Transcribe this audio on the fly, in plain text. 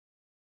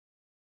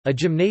A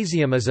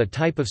gymnasium is a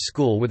type of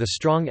school with a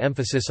strong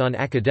emphasis on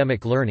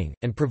academic learning,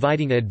 and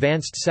providing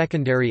advanced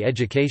secondary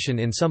education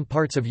in some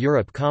parts of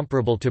Europe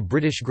comparable to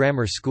British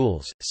grammar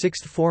schools,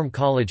 sixth-form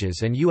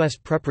colleges and U.S.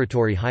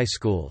 preparatory high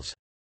schools.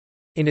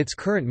 In its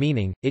current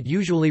meaning, it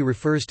usually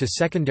refers to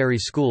secondary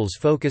schools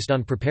focused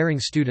on preparing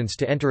students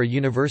to enter a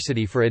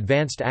university for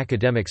advanced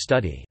academic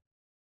study.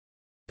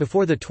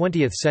 Before the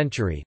 20th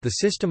century, the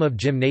system of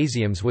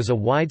gymnasiums was a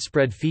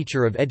widespread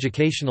feature of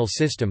educational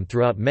system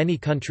throughout many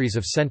countries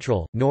of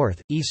Central,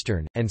 North,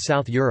 Eastern, and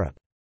South Europe.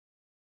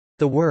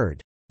 The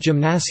word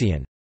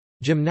gymnasium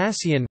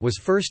was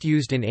first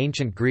used in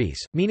ancient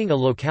Greece, meaning a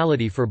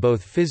locality for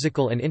both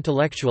physical and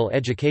intellectual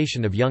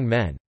education of young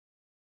men.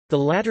 The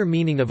latter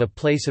meaning of a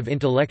place of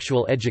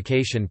intellectual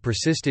education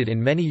persisted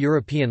in many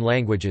European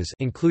languages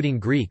including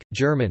Greek,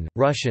 German,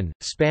 Russian,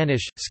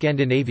 Spanish,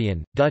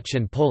 Scandinavian, Dutch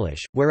and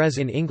Polish, whereas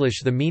in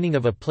English the meaning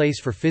of a place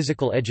for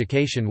physical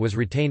education was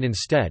retained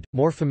instead,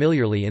 more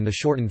familiarly in the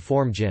shortened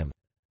form gym.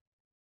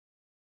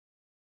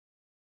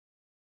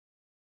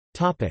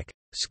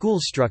 School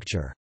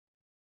structure.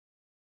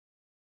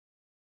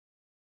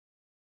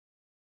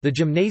 The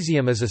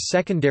gymnasium is a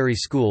secondary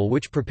school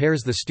which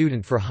prepares the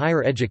student for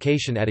higher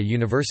education at a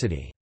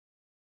university.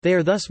 They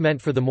are thus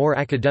meant for the more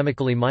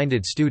academically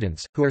minded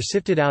students, who are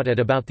sifted out at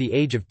about the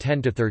age of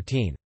 10 to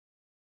 13.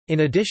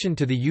 In addition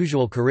to the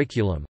usual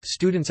curriculum,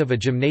 students of a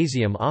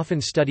gymnasium often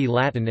study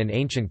Latin and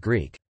ancient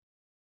Greek.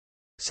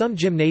 Some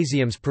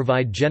gymnasiums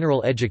provide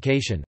general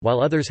education,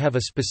 while others have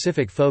a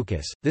specific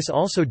focus. This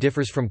also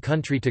differs from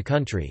country to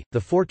country.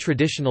 The four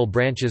traditional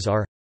branches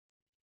are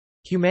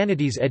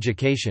humanities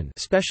education,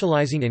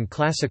 specializing in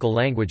classical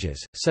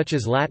languages, such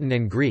as Latin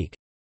and Greek.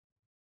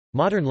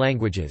 Modern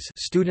languages,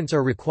 students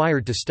are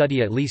required to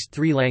study at least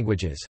 3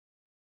 languages.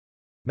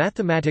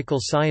 Mathematical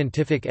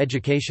scientific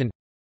education.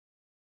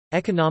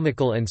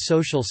 Economical and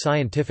social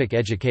scientific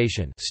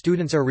education,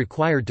 students are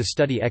required to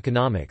study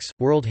economics,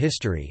 world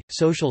history,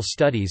 social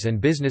studies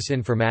and business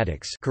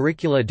informatics.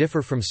 Curricula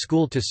differ from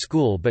school to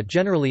school but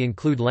generally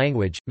include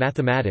language,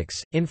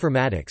 mathematics,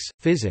 informatics,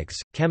 physics,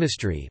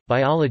 chemistry,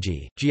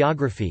 biology,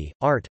 geography,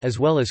 art as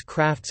well as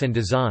crafts and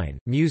design,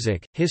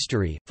 music,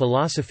 history,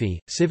 philosophy,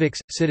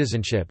 civics,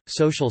 citizenship,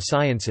 social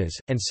sciences,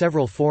 and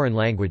several foreign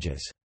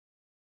languages.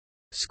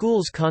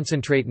 Schools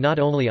concentrate not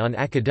only on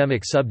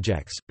academic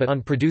subjects, but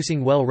on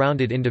producing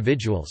well-rounded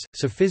individuals,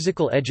 so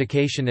physical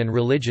education and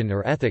religion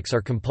or ethics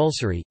are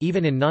compulsory,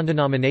 even in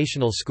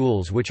non-denominational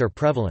schools which are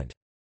prevalent.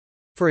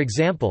 For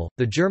example,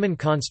 the German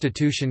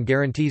constitution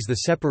guarantees the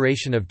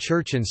separation of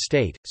church and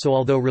state, so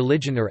although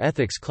religion or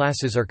ethics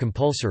classes are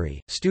compulsory,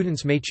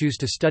 students may choose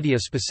to study a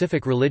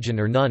specific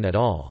religion or none at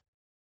all.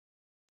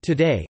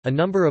 Today, a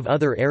number of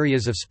other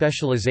areas of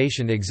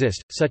specialization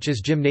exist, such as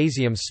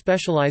gymnasiums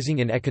specializing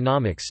in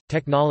economics,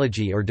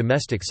 technology or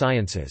domestic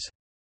sciences.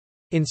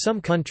 In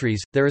some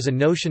countries, there is a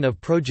notion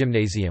of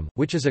progymnasium,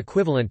 which is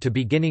equivalent to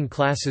beginning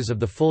classes of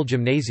the full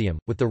gymnasium,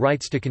 with the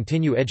rights to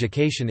continue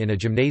education in a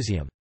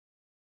gymnasium.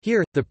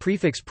 Here, the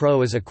prefix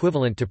pro is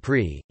equivalent to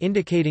pre,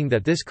 indicating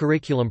that this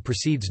curriculum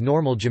precedes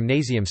normal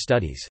gymnasium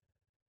studies.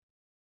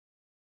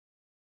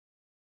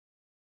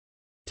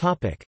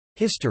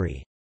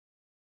 History.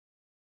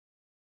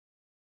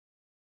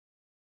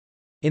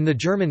 In the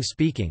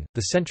German-speaking,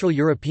 the Central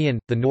European,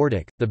 the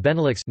Nordic, the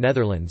Benelux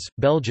Netherlands,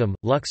 Belgium,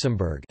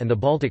 Luxembourg and the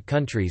Baltic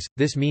countries,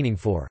 this meaning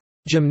for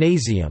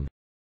 «gymnasium»,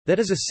 that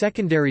is a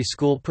secondary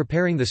school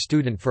preparing the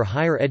student for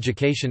higher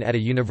education at a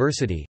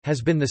university,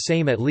 has been the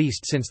same at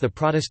least since the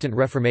Protestant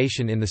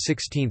Reformation in the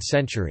 16th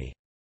century.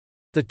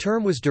 The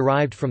term was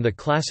derived from the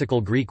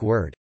classical Greek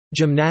word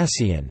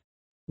 «gymnasion»,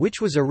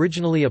 which was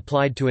originally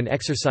applied to an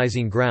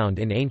exercising ground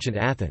in ancient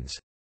Athens.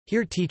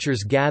 Here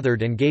teachers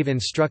gathered and gave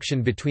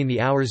instruction between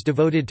the hours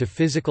devoted to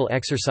physical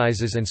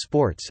exercises and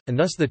sports, and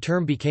thus the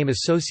term became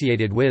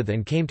associated with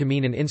and came to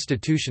mean an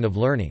institution of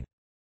learning.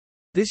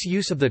 This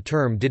use of the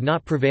term did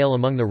not prevail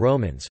among the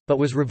Romans, but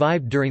was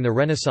revived during the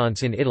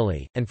Renaissance in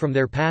Italy, and from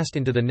there passed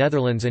into the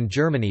Netherlands and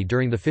Germany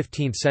during the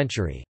 15th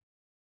century.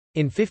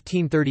 In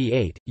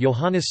 1538,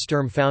 Johannes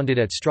Sturm founded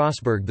at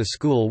Strasbourg the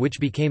school which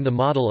became the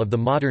model of the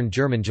modern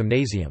German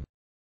gymnasium.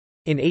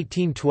 In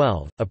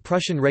 1812, a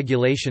Prussian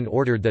regulation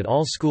ordered that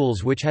all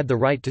schools which had the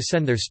right to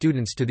send their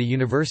students to the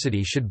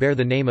university should bear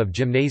the name of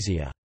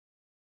gymnasia.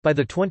 By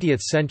the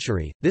 20th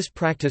century, this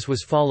practice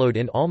was followed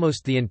in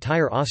almost the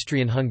entire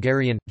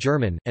Austrian-Hungarian,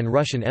 German, and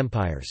Russian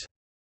empires.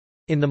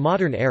 In the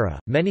modern era,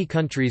 many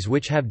countries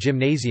which have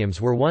gymnasiums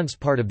were once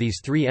part of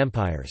these 3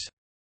 empires.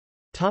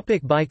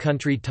 By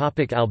country.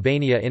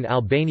 Albania. In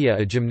Albania,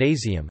 a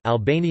gymnasium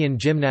Albanian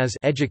gymnaz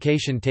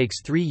education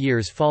takes 3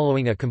 years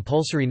following a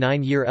compulsory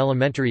 9-year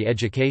elementary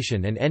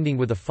education and ending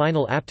with a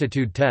final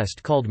aptitude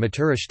test called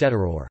Matura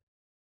Shtetërore.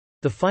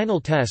 The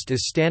final test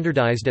is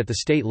standardized at the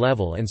state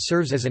level and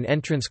serves as an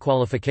entrance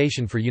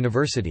qualification for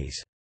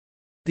universities.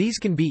 These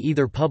can be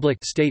either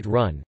public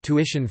state-run,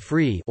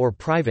 tuition-free or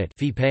private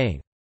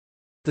fee-paying.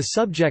 The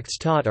subjects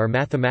taught are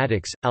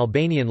mathematics,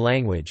 Albanian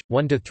language,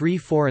 1 to 3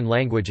 foreign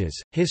languages,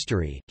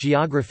 history,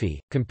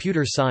 geography,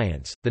 computer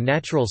science, the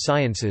natural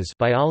sciences,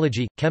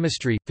 biology,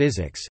 chemistry,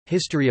 physics,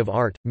 history of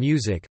art,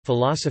 music,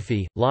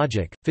 philosophy,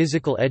 logic,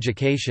 physical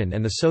education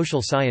and the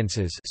social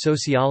sciences,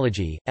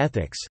 sociology,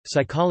 ethics,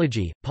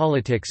 psychology,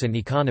 politics and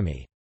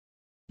economy.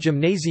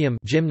 Gymnasium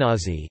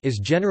is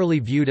generally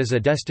viewed as a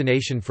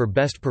destination for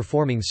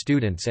best-performing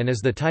students and as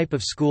the type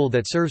of school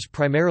that serves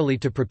primarily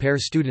to prepare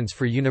students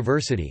for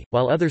university,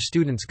 while other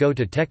students go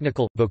to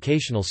technical,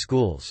 vocational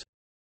schools.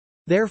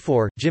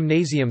 Therefore,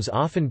 gymnasiums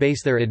often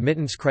base their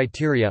admittance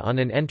criteria on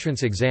an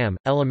entrance exam,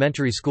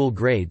 elementary school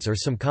grades or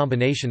some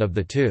combination of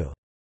the two.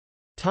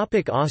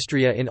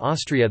 Austria. In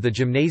Austria the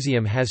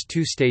gymnasium has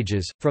 2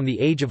 stages, from the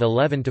age of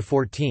 11 to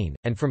 14,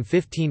 and from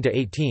 15 to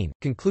 18,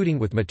 concluding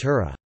with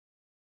matura.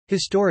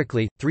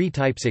 Historically, 3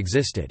 types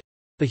existed.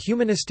 The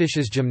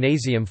Humanistisches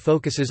Gymnasium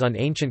focuses on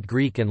ancient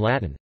Greek and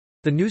Latin.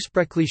 The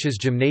Neusprechliches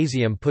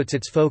Gymnasium puts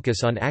its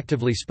focus on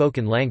actively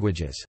spoken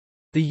languages.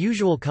 The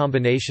usual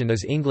combination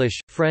is English,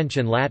 French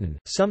and Latin,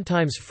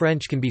 sometimes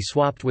French can be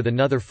swapped with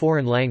another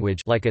foreign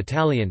language like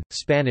Italian,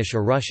 Spanish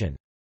or Russian.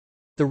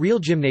 The real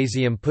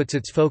gymnasium puts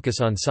its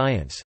focus on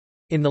science.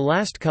 In the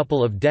last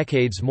couple of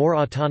decades more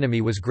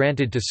autonomy was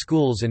granted to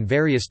schools and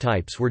various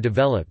types were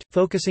developed,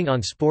 focusing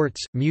on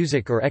sports,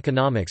 music or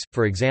economics,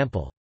 for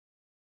example.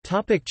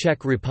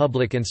 Czech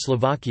Republic and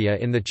Slovakia.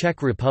 In the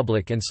Czech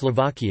Republic and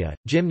Slovakia,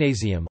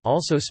 gymnasium,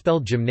 also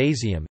spelled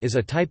gymnasium, is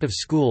a type of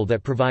school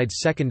that provides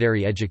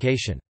secondary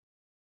education.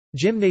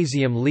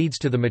 Gymnasium leads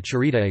to the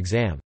maturita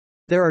exam.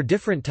 There are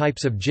different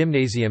types of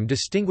gymnasium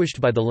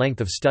distinguished by the length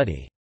of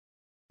study.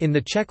 In the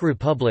Czech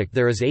Republic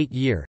there is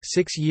 8-year,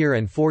 6-year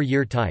and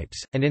 4-year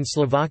types, and in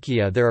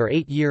Slovakia there are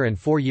 8-year and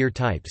 4-year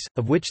types,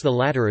 of which the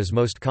latter is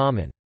most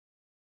common.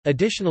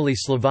 Additionally,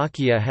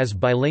 Slovakia has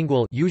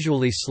bilingual,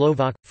 usually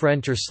Slovak,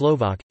 French or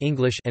Slovak,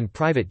 English and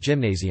private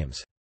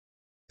gymnasiums.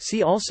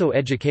 See also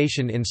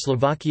Education in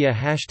Slovakia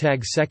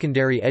 #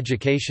 Secondary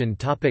education.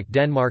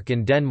 Denmark.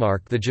 In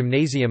Denmark the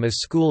gymnasium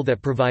is school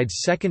that provides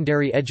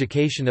secondary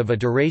education of a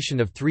duration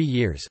of 3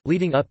 years,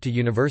 leading up to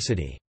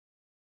university.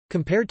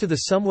 Compared to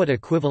the somewhat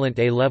equivalent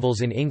A-levels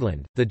in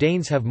England, the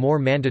Danes have more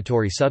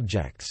mandatory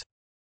subjects.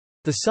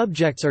 The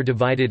subjects are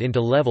divided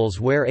into levels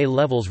where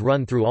A-levels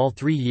run through all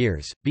 3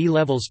 years,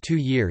 B-levels 2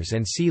 years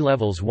and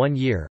C-levels 1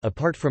 year,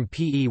 apart from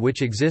PE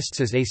which exists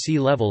as a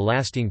C-level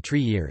lasting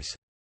 3 years.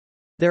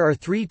 There are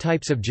 3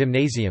 types of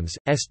gymnasiums,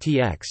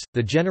 STX,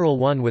 the general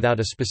one without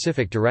a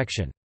specific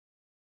direction.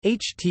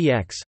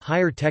 HTX,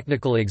 Higher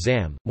Technical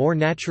Exam, more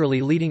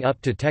naturally leading up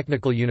to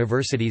technical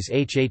universities.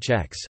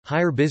 HHX,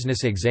 Higher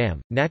Business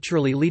Exam,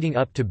 naturally leading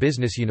up to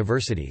business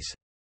universities.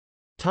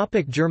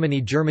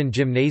 Germany. German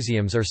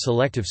gymnasiums are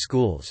selective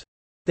schools.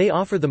 They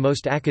offer the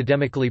most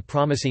academically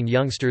promising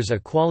youngsters a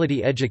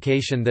quality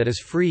education that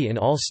is free in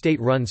all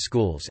state-run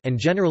schools and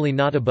generally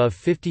not above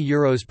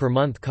 €50 per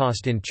month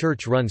cost in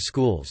church-run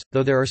schools,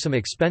 though there are some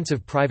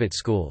expensive private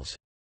schools.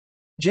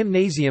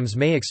 Gymnasiums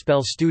may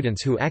expel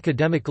students who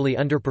academically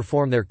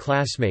underperform their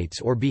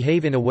classmates or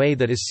behave in a way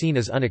that is seen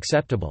as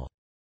unacceptable.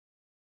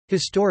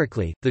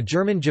 Historically, the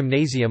German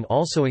gymnasium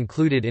also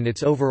included in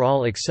its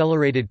overall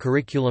accelerated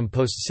curriculum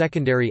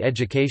post-secondary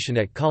education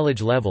at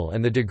college level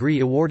and the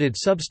degree awarded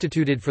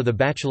substituted for the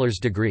bachelor's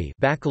degree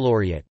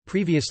baccalaureate,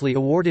 previously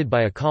awarded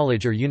by a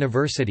college or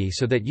university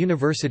so that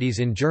universities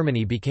in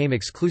Germany became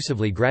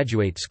exclusively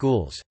graduate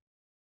schools.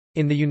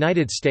 In the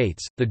United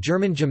States, the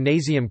German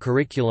gymnasium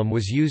curriculum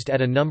was used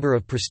at a number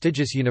of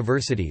prestigious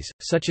universities,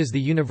 such as the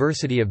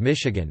University of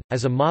Michigan,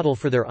 as a model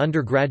for their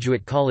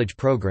undergraduate college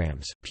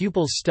programs.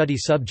 Pupils study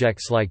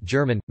subjects like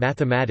German,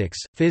 mathematics,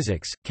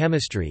 physics,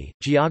 chemistry,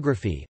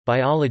 geography,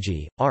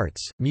 biology,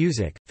 arts,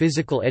 music,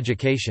 physical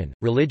education,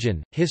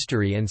 religion,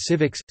 history and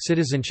civics,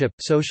 citizenship,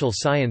 social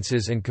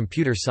sciences and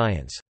computer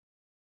science.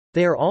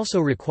 They are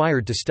also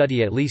required to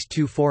study at least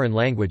 2 foreign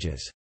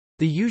languages.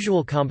 The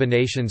usual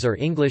combinations are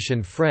English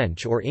and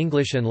French or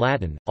English and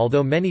Latin,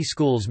 although many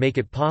schools make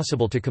it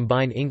possible to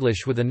combine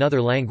English with another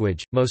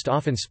language, most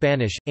often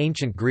Spanish,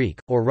 Ancient Greek,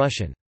 or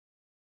Russian.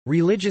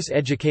 Religious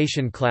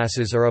education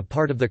classes are a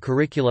part of the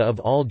curricula of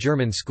all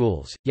German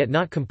schools, yet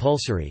not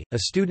compulsory. A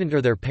student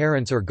or their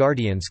parents or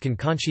guardians can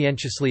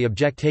conscientiously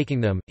object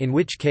taking them, in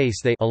which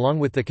case they, along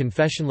with the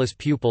confessionless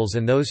pupils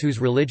and those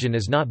whose religion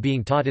is not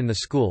being taught in the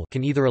school,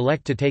 can either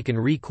elect to take an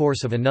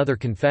course of another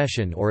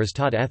confession or is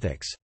taught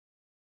ethics.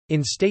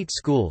 In state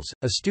schools,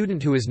 a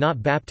student who is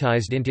not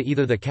baptized into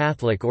either the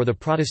Catholic or the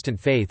Protestant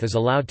faith is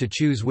allowed to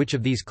choose which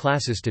of these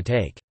classes to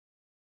take.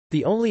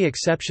 The only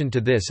exception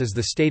to this is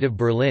the state of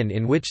Berlin,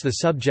 in which the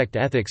subject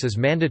ethics is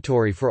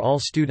mandatory for all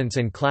students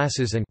and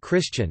classes, and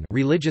Christian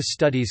religious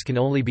studies can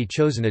only be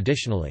chosen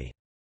additionally.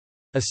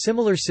 A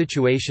similar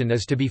situation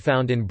is to be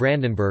found in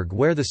Brandenburg,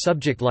 where the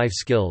subject life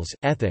skills,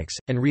 ethics,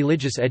 and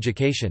religious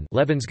education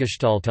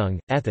Lebensgestaltung,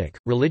 Ethik,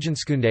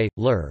 Religionskunde,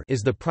 Lehre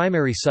is the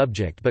primary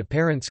subject, but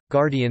parents,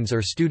 guardians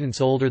or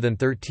students older than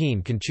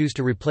 13 can choose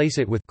to replace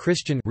it with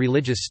Christian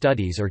religious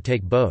studies or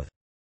take both.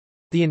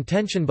 The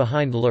intention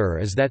behind LER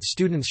is that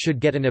students should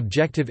get an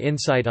objective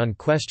insight on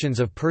questions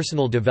of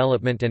personal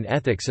development and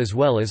ethics as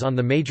well as on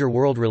the major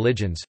world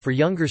religions. For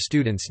younger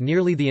students,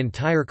 nearly the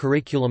entire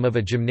curriculum of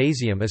a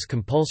gymnasium is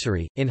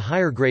compulsory. In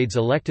higher grades,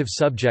 elective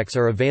subjects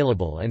are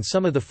available and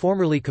some of the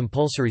formerly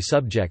compulsory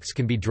subjects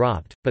can be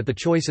dropped, but the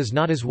choice is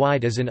not as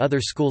wide as in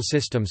other school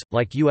systems,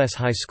 like U.S.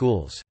 high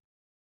schools.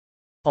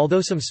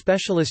 Although some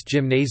specialist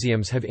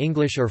gymnasiums have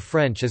English or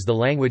French as the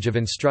language of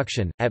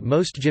instruction, at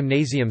most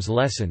gymnasiums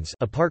lessons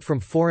apart from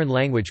foreign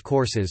language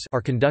courses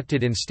are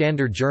conducted in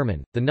Standard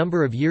German. The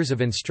number of years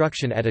of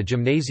instruction at a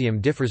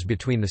gymnasium differs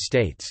between the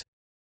states.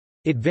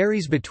 It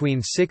varies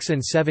between 6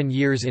 and 7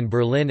 years in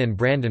Berlin and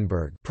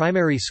Brandenburg.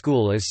 Primary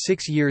school is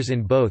 6 years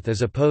in both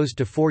as opposed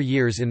to 4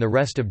 years in the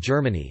rest of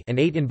Germany and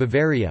 8 in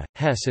Bavaria,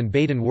 Hesse and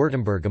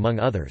Baden-Württemberg among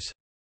others.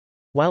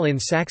 While in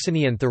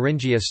Saxony and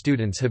Thuringia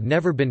students have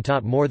never been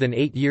taught more than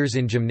 8 years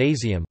in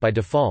gymnasium by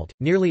default,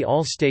 nearly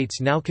all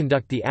states now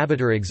conduct the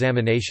Abitur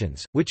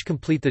examinations, which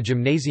complete the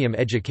gymnasium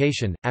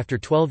education, after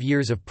 12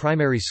 years of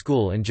primary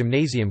school and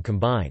gymnasium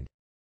combined.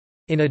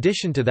 In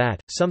addition to that,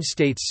 some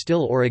states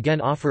still or again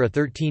offer a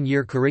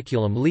 13-year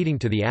curriculum leading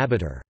to the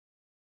Abitur.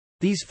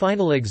 These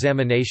final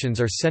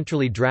examinations are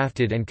centrally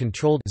drafted and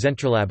controlled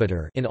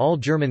in all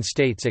German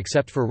states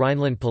except for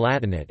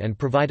Rhineland-Palatinate and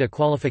provide a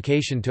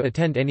qualification to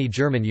attend any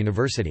German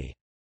university.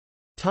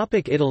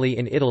 Italy.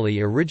 In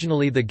Italy,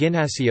 originally the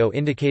Gymnasio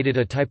indicated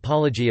a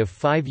typology of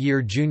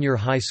 5-year junior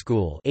high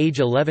school age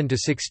 11 to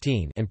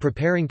 16 and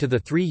preparing to the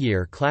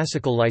 3-year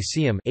classical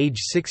lyceum age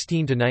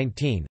 16 to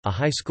 19, a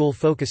high school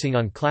focusing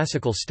on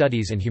classical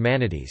studies and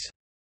humanities.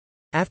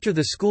 After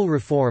the school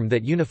reform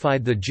that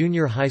unified the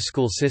junior high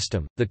school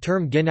system, the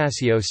term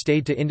Gymnasio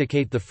stayed to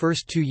indicate the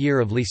first 2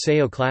 years of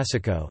Liceo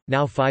Classico,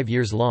 now 5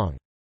 years long.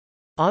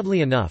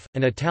 Oddly enough,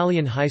 an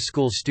Italian high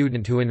school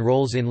student who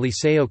enrolls in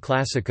Liceo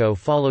Classico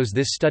follows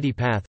this study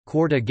path: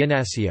 Quarta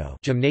Gymnasio,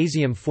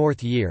 Gymnasium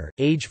 4th year,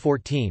 age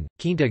 14;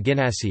 Quinta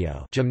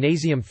Gymnasio,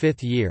 Gymnasium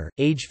 5th year,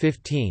 age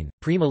 15;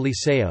 Prima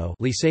Liceo,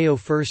 Liceo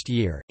 1st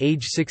year,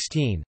 age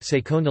 16;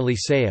 Seconda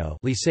Liceo,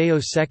 Liceo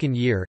 2nd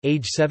year,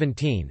 age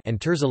 17; and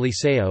Terza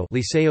Liceo,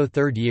 Liceo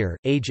 3rd year,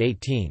 age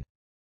 18.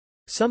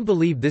 Some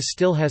believe this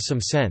still has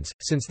some sense,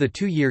 since the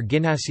 2-year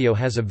Gymnasio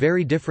has a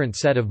very different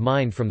set of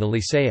mind from the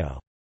Liceo.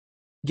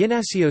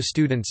 Gymnasio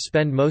students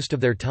spend most of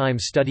their time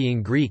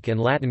studying Greek and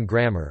Latin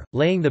grammar,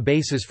 laying the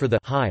basis for the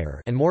higher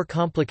and more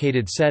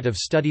complicated set of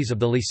studies of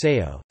the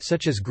Liceo,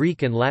 such as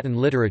Greek and Latin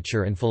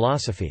literature and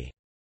philosophy.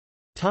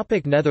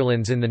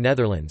 Netherlands. In the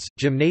Netherlands,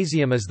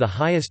 gymnasium is the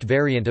highest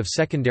variant of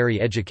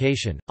secondary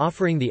education,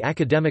 offering the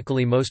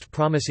academically most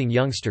promising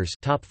youngsters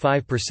top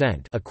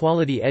 5% a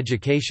quality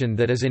education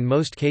that is in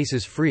most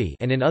cases free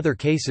and in other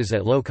cases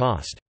at low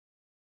cost.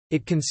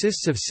 It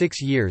consists of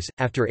 6 years,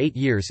 after 8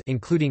 years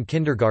including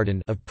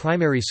kindergarten of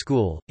primary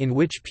school, in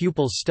which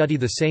pupils study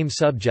the same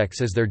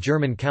subjects as their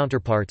German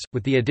counterparts,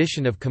 with the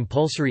addition of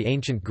compulsory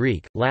ancient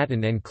Greek,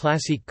 Latin and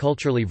Klassik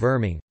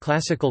Kulturlehverming,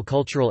 classical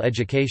cultural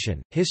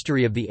education,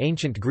 history of the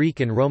ancient Greek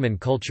and Roman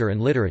culture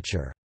and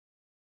literature.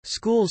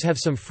 Schools have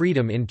some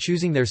freedom in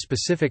choosing their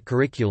specific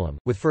curriculum,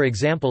 with for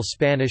example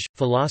Spanish,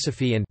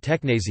 philosophy and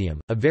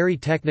Technasium, a very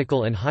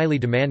technical and highly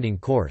demanding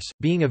course,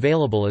 being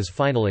available as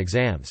final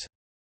exams.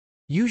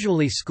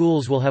 Usually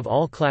schools will have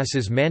all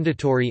classes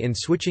mandatory in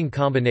switching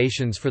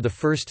combinations for the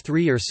first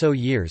 3 or so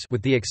years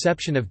with the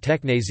exception of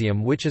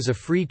Technasium, which is a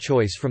free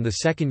choice from the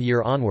second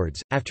year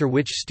onwards, after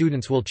which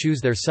students will choose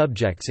their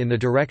subjects in the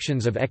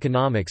directions of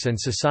economics and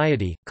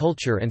society,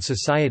 culture and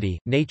society,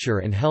 nature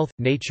and health,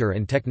 nature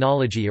and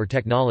technology or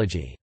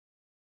technology.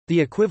 The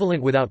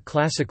equivalent without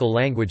classical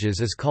languages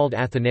is called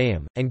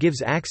Athenaeum, and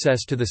gives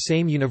access to the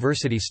same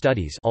university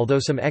studies, although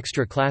some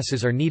extra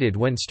classes are needed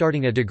when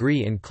starting a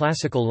degree in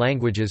classical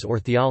languages or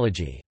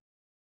theology.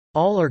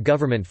 All are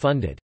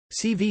government-funded.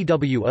 See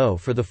VWO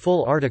for the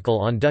full article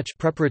on Dutch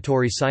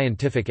preparatory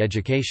scientific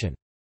education.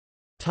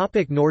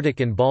 Nordic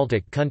and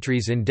Baltic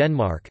countries. In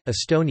Denmark,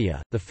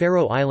 Estonia, the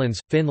Faroe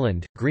Islands,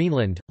 Finland,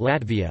 Greenland,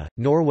 Latvia,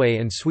 Norway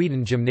and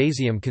Sweden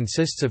gymnasium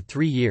consists of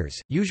 3 years,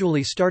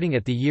 usually starting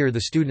at the year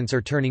the students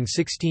are turning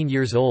 16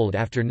 years old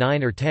after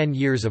 9 or 10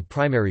 years of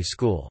primary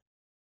school.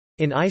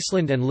 In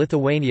Iceland and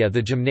Lithuania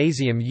the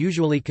gymnasium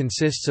usually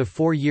consists of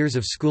 4 years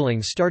of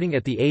schooling starting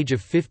at the age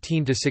of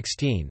 15 to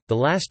 16, the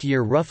last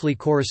year roughly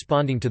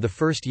corresponding to the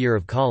first year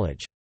of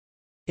college.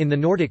 In the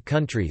Nordic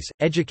countries,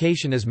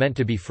 education is meant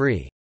to be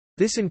free.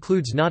 This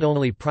includes not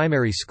only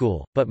primary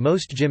school, but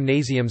most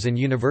gymnasiums and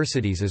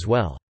universities as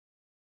well.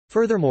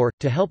 Furthermore,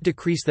 to help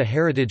decrease the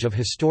heritage of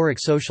historic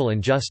social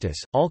injustice,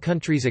 all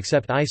countries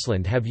except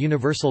Iceland have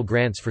universal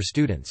grants for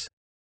students.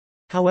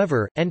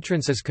 However,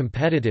 entrance is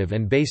competitive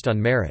and based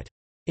on merit.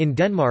 In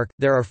Denmark,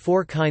 there are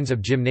 4 kinds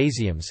of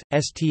gymnasiums: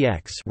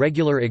 STX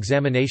regular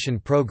examination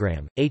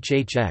program,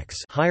 HHX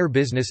higher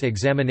business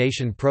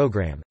examination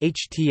program,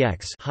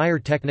 HTX higher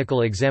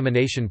technical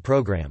examination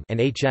program, and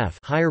HF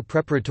higher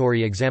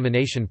preparatory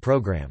examination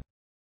program.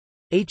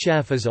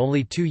 HF is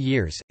only 2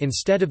 years,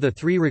 instead of the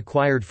 3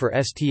 required for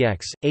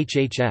STX,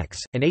 HHX,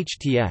 and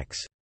HTX.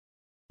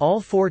 All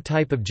four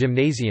types of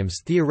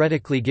gymnasiums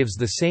theoretically gives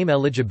the same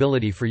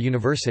eligibility for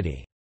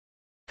university.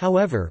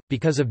 However,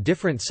 because of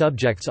different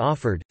subjects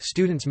offered,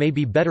 students may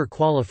be better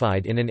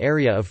qualified in an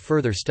area of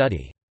further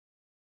study.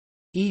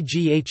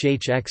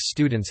 EGHHX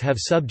students have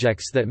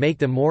subjects that make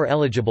them more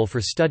eligible for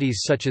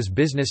studies such as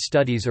business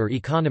studies or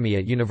economy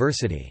at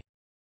university.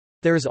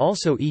 There is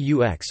also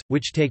EUX,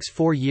 which takes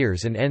 4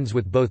 years and ends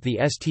with both the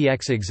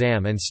STX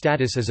exam and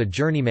status as a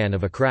journeyman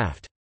of a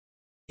craft.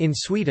 In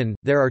Sweden,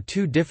 there are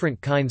two different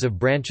kinds of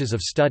branches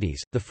of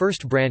studies. The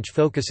first branch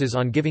focuses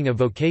on giving a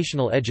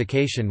vocational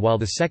education while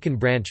the second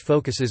branch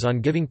focuses on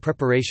giving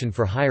preparation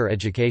for higher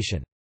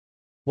education.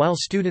 While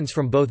students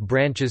from both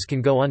branches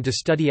can go on to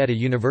study at a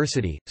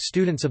university,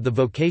 students of the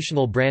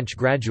vocational branch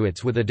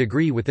graduates with a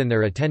degree within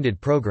their attended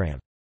program.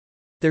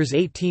 There's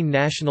 18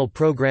 national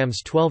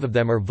programs, 12 of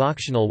them are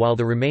vocational while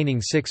the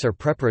remaining 6 are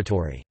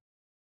preparatory.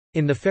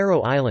 In the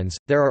Faroe Islands,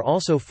 there are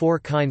also 4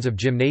 kinds of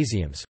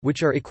gymnasiums,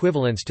 which are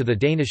equivalents to the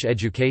Danish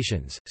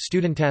educations: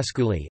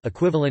 Studentaskole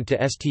equivalent to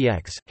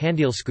STX,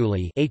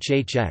 Handelsskole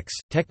HHX,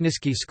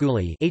 Tekniske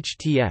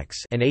HTX,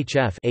 and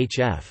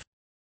HF.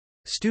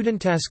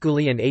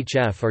 Studentaskole and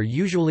HF are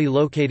usually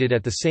located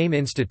at the same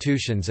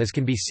institutions, as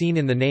can be seen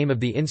in the name of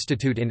the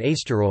institute in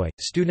Eysturoy,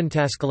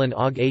 Studentaskolen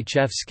og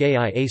HF Skei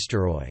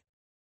Eysturoy.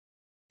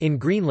 In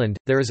Greenland,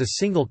 there is a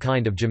single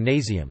kind of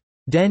gymnasium,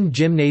 Den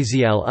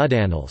Gymnasial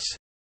Uddannelse,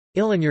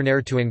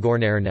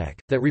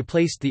 that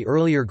replaced the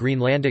earlier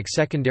Greenlandic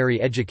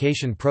Secondary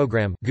Education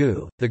Program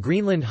the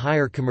Greenland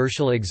Higher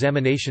Commercial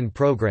Examination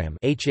Program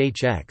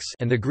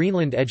and the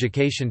Greenland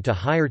Education to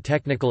Higher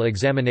Technical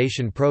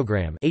Examination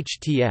Program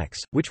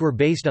which were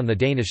based on the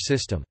Danish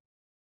system.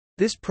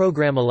 This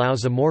program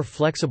allows a more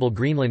flexible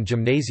Greenland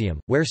gymnasium,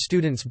 where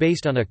students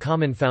based on a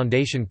common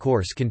foundation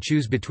course can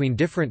choose between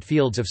different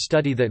fields of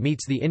study that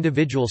meets the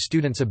individual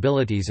student's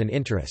abilities and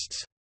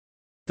interests.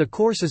 The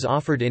course is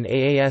offered in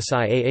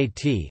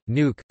AASI-AAT,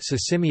 Nuuk,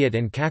 Sisimiut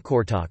and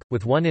Qaqortoq,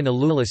 with one in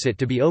Ilulissat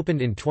to be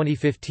opened in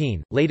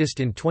 2015, latest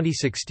in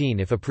 2016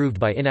 if approved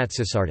by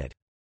Inatsisartut.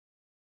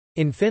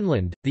 In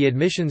Finland, the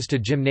admissions to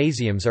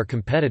gymnasiums are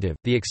competitive,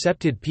 the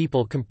accepted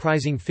people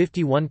comprising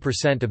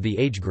 51% of the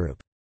age group.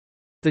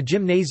 The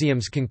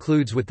gymnasiums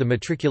concludes with the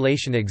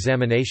matriculation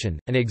examination,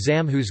 an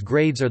exam whose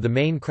grades are the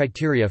main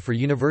criteria for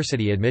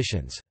university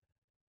admissions.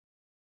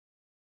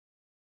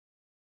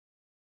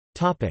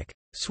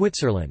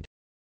 Switzerland.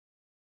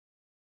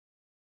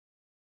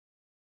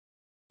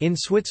 In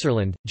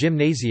Switzerland,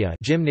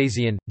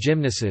 gymnasien,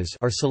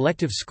 are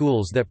selective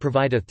schools that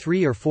provide a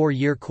 3- or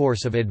 4-year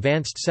course of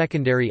advanced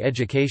secondary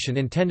education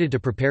intended to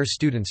prepare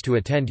students to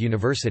attend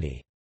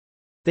university.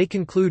 They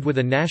conclude with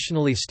a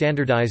nationally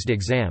standardized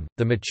exam,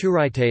 the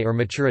Maturité or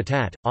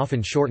Maturitat,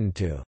 often shortened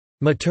to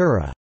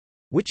Matura,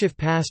 which if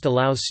passed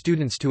allows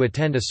students to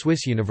attend a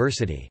Swiss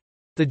university.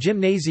 The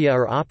gymnasia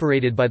are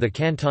operated by the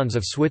cantons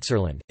of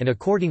Switzerland, and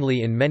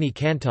accordingly in many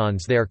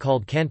cantons they are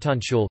called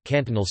Kantonsschule,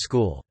 cantonal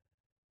school.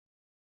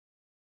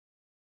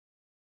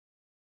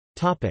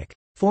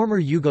 Former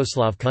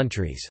Yugoslav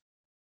countries.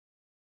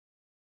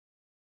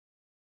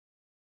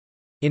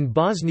 In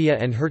Bosnia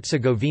and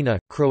Herzegovina,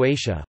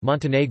 Croatia,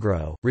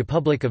 Montenegro,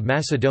 Republic of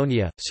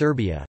Macedonia,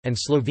 Serbia, and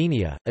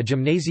Slovenia, a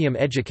gymnasium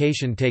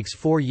education takes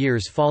 4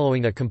 years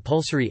following a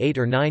compulsory 8-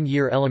 or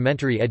 9-year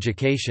elementary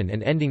education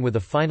and ending with a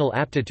final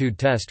aptitude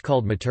test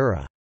called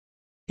Matura.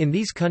 In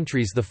these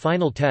countries the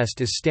final test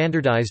is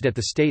standardized at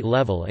the state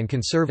level and can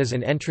serve as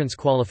an entrance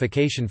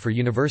qualification for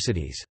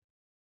universities.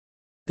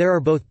 There are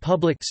both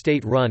public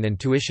state-run and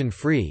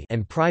tuition-free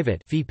and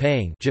private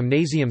fee-paying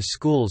gymnasium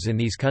schools in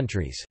these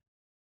countries.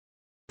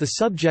 The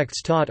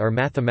subjects taught are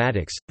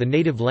mathematics, the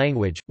native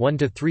language, 1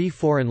 to 3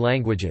 foreign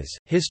languages,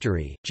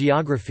 history,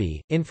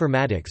 geography,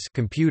 informatics,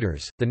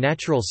 computers, the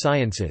natural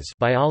sciences,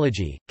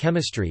 biology,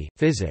 chemistry,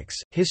 physics,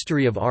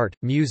 history of art,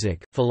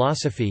 music,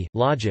 philosophy,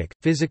 logic,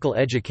 physical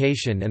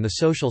education and the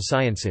social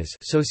sciences,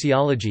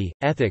 sociology,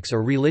 ethics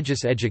or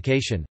religious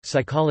education,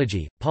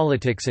 psychology,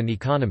 politics and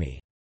economy.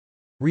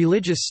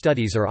 Religious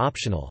studies are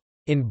optional.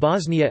 In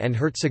Bosnia and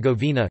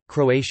Herzegovina,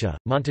 Croatia,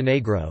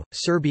 Montenegro,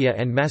 Serbia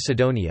and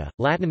Macedonia,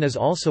 Latin is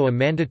also a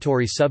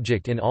mandatory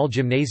subject in all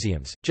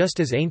gymnasiums, just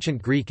as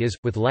ancient Greek is,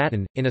 with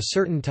Latin, in a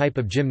certain type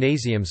of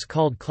gymnasiums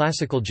called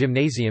classical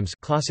gymnasiums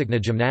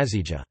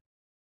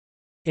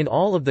In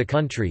all of the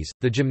countries,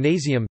 the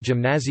gymnasium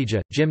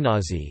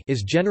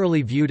is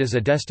generally viewed as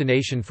a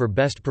destination for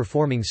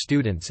best-performing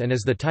students and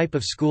as the type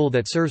of school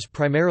that serves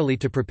primarily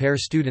to prepare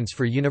students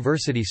for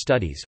university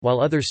studies, while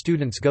other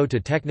students go to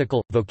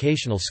technical,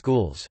 vocational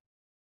schools.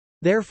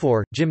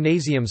 Therefore,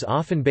 gymnasiums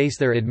often base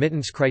their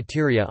admittance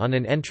criteria on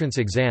an entrance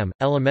exam,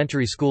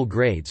 elementary school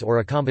grades or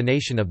a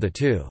combination of the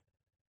two.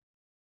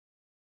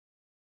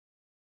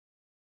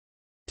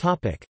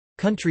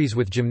 Countries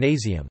with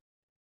gymnasium.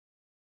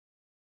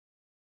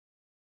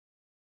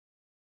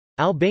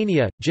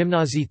 Albania,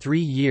 Gymnasium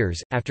 3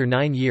 years, after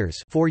 9 years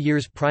 4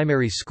 years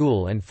primary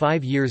school and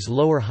 5 years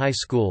lower high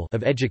school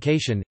of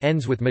education,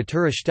 ends with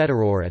Matura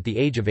Shtetërore at the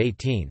age of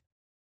 18.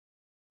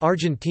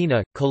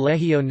 Argentina,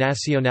 Colegio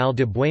Nacional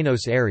de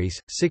Buenos Aires,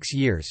 6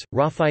 years,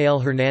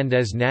 Rafael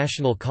Hernández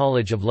National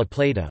College of La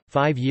Plata,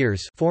 5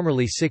 years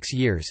formerly 6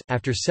 years,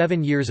 after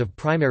 7 years of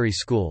primary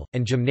school,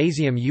 and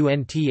Gymnasium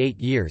UNT 8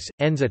 years,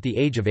 ends at the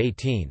age of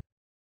 18.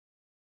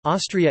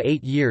 Austria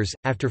 8 years,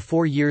 after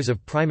 4 years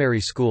of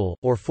primary school,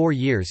 or 4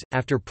 years,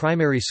 after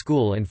primary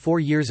school and 4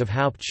 years of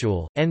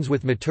Hauptschule, ends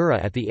with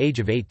Matura at the age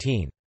of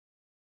 18.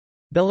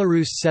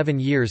 Belarus 7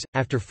 years,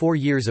 after 4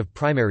 years of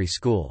primary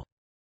school.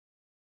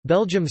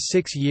 Belgium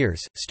 6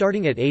 years,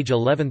 starting at age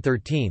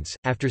 11/13,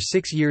 after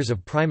 6 years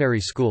of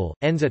primary school,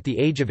 ends at the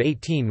age of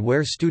 18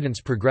 where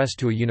students progress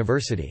to a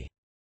university.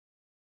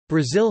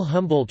 Brazil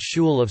Humboldt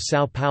Schule of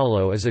São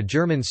Paulo is a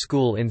German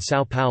school in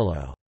São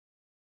Paulo.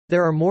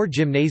 There are more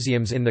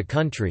gymnasiums in the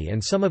country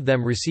and some of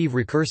them receive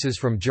recursos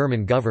from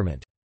German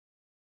government.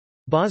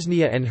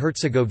 Bosnia and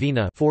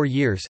Herzegovina 4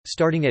 years,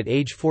 starting at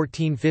age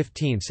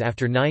 14/15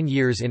 after 9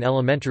 years in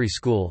elementary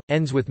school,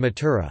 ends with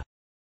Matura.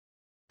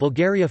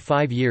 Bulgaria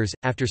 5 years,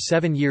 after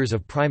 7 years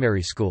of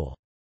primary school.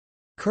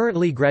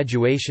 Currently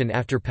graduation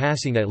after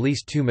passing at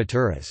least 2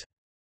 Maturas.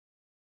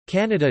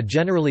 Canada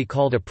generally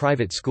called a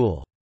private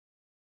school.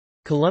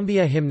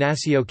 Colombia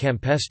Gimnasio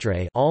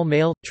Campestre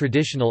all-male,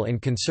 traditional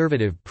and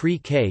conservative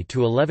pre-K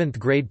to 11th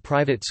grade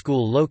private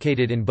school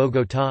located in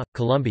Bogotá,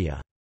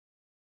 Colombia.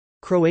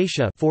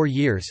 Croatia 4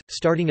 years,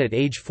 starting at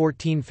age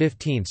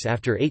 14/15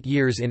 after 8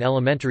 years in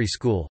elementary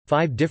school,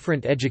 5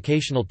 different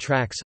educational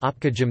tracks,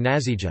 Opka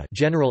Gymnasija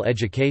general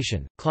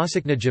education,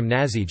 Klasikna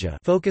Gymnasija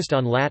focused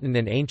on Latin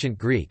and ancient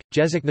Greek,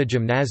 Jezikna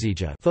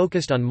Gymnasija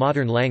focused on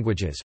modern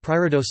languages,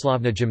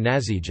 Prirodoslovna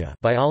Gymnasija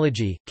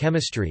biology,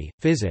 chemistry,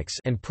 physics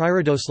and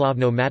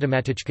Prirodoslovno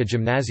Matematička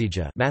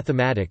Gymnasija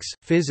mathematics,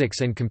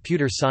 physics and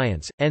computer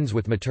science, ends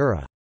with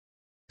Matura.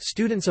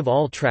 Students of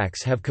all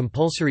tracks have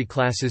compulsory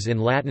classes in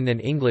Latin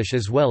and English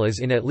as well as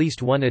in at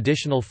least one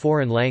additional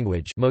foreign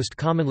language, most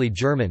commonly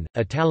German,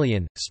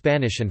 Italian,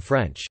 Spanish and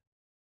French.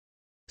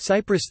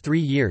 Cyprus 3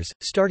 years,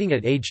 starting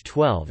at age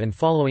 12 and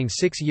following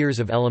 6 years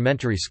of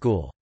elementary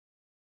school.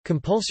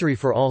 Compulsory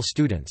for all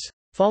students.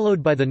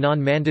 Followed by the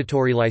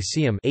non-mandatory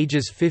Lyceum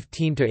ages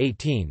 15 to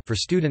 18 for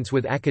students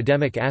with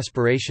academic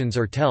aspirations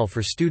or TEL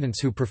for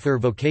students who prefer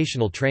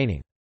vocational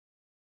training.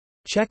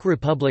 Czech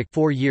Republic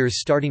 4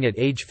 years starting at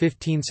age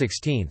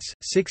 15/16,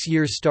 6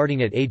 years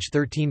starting at age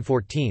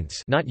 13/14,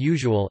 not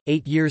usual,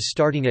 8 years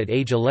starting at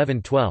age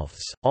 11/12,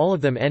 all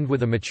of them end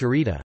with a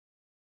maturita.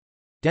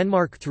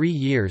 Denmark 3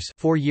 years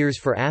 4 years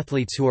for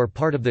athletes who are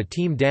part of the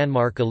Team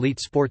Danmark Elite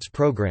Sports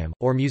Program,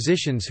 or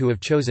musicians who have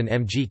chosen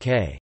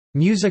MGK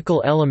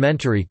musical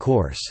elementary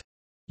course,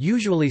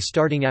 usually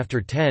starting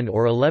after 10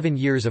 or 11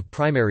 years of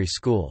primary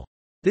school.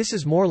 This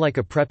is more like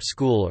a prep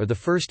school or the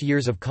first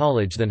years of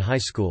college than high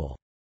school.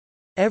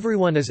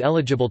 Everyone is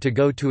eligible to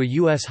go to a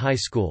U.S. high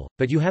school,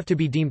 but you have to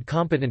be deemed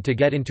competent to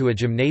get into a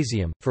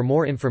gymnasium. For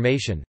more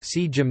information,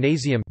 see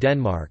Gymnasium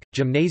Denmark.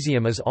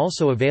 Gymnasium is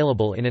also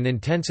available in an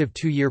intensive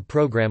 2-year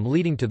program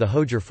leading to the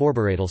Hoger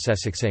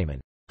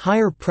Forberedelsesexamen,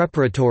 higher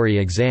preparatory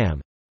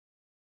exam.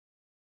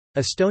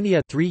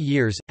 Estonia 3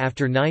 years,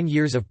 after 9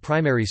 years of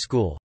primary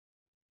school.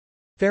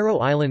 Faroe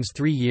Islands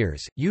 3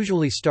 years,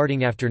 usually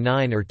starting after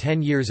 9 or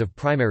 10 years of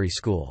primary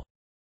school.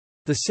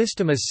 The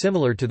system is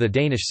similar to the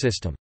Danish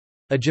system.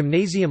 A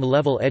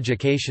gymnasium-level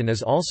education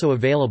is also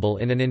available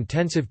in an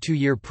intensive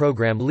 2-year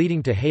program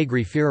leading to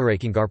Hagri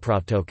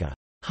Fyrirreikingarprovtoka,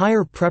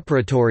 higher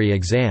preparatory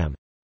exam.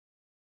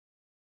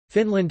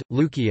 Finland,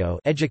 Lukio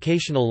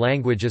educational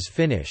language is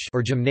Finnish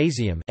or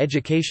Gymnasium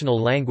educational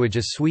language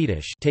is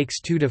Swedish takes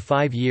 2 to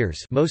 5 years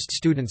most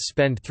students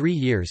spend 3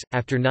 years,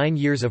 after 9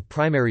 years of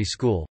primary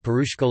school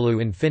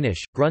Peruskoulu in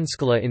Finnish,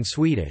 Grundskola in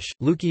Swedish.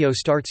 Lukio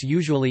starts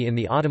usually in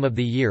the autumn of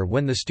the year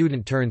when the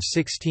student turns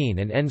 16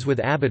 and ends with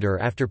abitur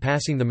after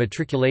passing the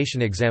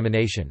matriculation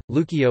examination.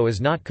 Lukio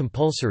is not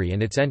compulsory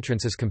and its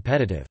entrance is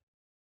competitive.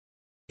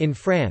 In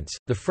France,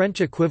 the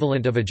French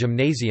equivalent of a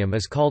gymnasium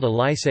is called a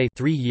lycée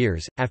 3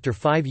 years, after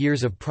 5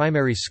 years of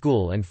primary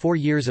school and 4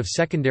 years of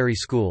secondary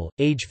school,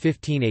 age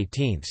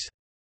 15/18.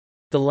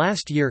 The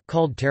last year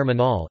called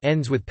terminal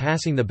ends with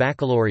passing the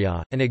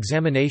baccalaureate, an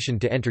examination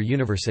to enter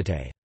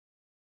université.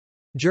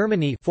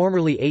 Germany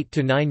formerly 8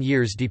 to 9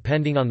 years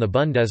depending on the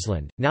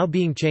Bundesland, now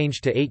being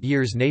changed to 8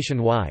 years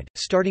nationwide,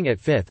 starting at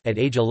 5th at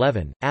age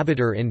 11,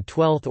 abitur in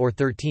 12th or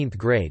 13th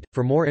grade.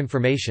 For more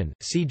information,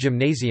 see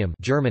Gymnasium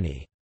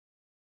Germany.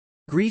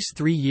 Greece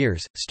 3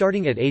 years,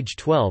 starting at age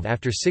 12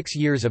 after 6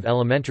 years of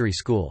elementary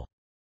school.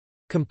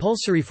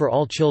 Compulsory for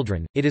all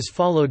children, it is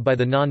followed by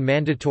the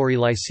non-mandatory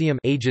Lyceum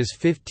ages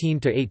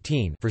 15 to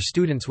 18 for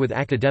students with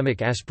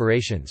academic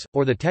aspirations,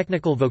 or the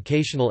Technical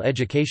Vocational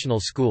Educational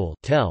School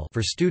 (TEL)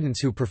 for students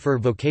who prefer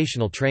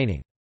vocational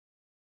training.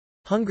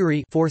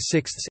 Hungary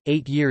 4/6,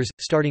 8 years,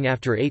 starting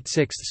after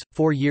 8/6,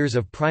 4 years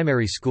of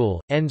primary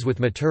school, ends with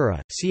Matura.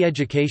 See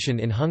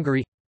Education in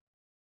Hungary.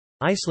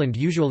 Iceland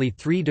usually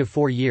 3 to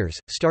 4 years,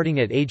 starting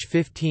at age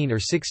 15 or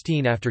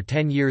 16 after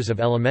 10 years of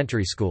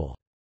elementary school.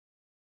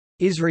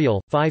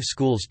 Israel, 5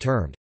 schools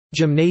termed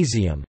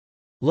Gymnasium,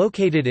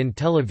 located in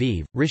Tel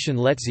Aviv, Rishon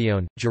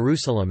LeZion,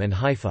 Jerusalem and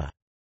Haifa.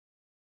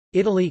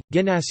 Italy,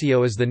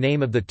 Gymnasio is the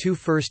name of the 2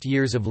 first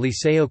years of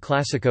Liceo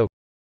Classico.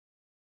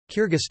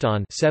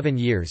 Kyrgyzstan 7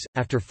 years,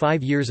 after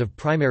 5 years of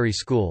primary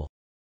school.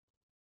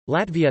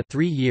 Latvia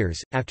 3 years,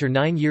 after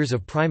 9 years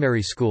of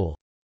primary school.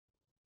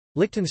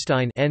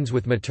 Liechtenstein ends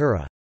with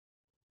matura.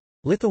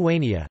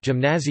 Lithuania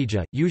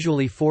Gymnasija,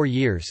 usually 4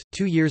 years,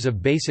 2 years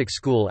of basic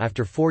school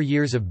after 4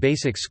 years of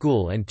basic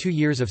school and 2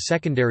 years of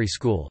secondary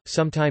school,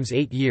 sometimes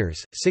 8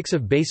 years, 6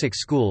 of basic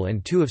school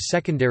and 2 of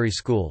secondary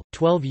school,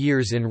 12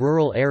 years in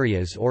rural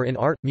areas or in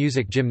art,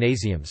 music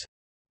gymnasiums.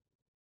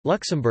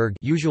 Luxembourg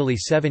usually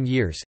 7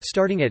 years,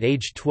 starting at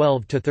age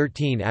 12 to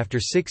 13 after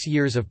 6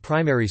 years of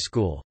primary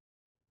school.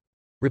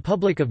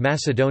 Republic of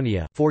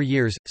Macedonia 4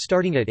 years,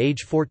 starting at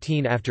age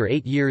 14 after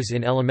 8 years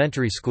in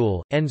elementary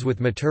school, ends with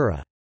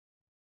matura.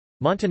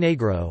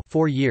 Montenegro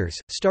 4 years,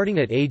 starting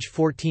at age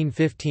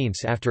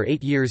 14/15 after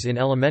 8 years in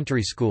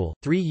elementary school,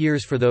 3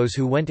 years for those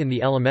who went in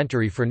the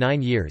elementary for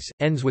 9 years,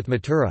 ends with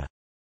matura.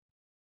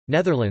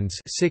 Netherlands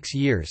 6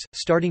 years,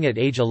 starting at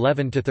age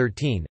 11 to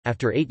 13,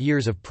 after 8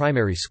 years of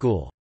primary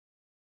school.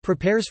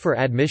 Prepares for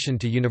admission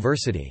to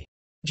university.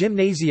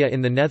 Gymnasia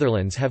in the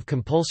Netherlands have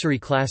compulsory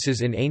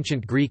classes in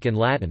Ancient Greek and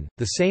Latin.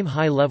 The same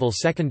high-level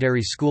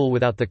secondary school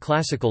without the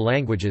classical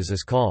languages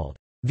is called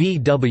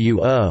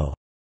VWO.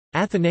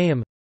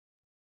 Athenaeum.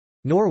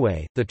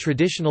 Norway, the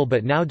traditional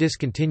but now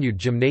discontinued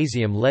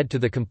gymnasium led to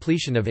the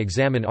completion of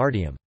examen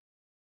artium.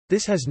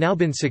 This has now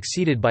been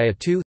succeeded by a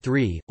 2,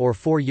 3, or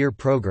 4-year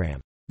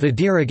program,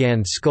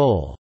 videregående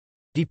skole,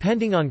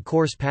 depending on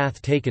course path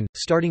taken,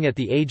 starting at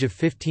the age of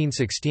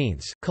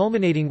 15/16,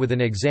 culminating with an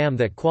exam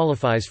that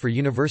qualifies for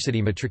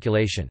university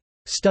matriculation.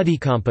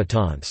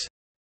 Studiekompetence.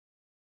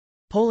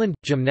 Poland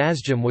 –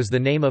 Gymnasium was the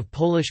name of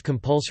Polish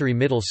compulsory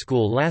middle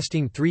school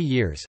lasting 3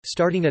 years,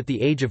 starting at the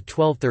age of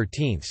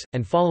 12/13,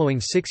 and following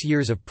 6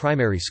 years of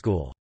primary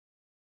school.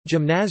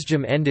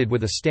 Gymnasium ended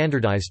with a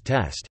standardized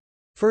test.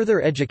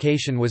 Further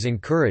education was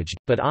encouraged,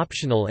 but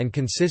optional and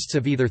consists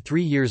of either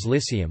 3 years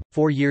lyceum,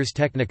 4 years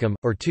technicum,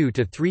 or 2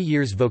 to 3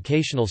 years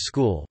vocational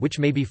school, which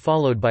may be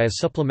followed by a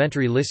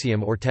supplementary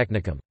lyceum or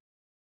technicum.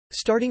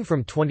 Starting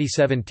from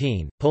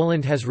 2017,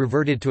 Poland has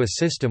reverted to a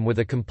system with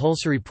a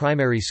compulsory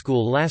primary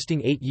school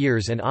lasting 8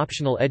 years and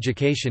optional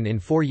education in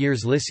 4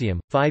 years lyceum,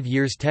 5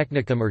 years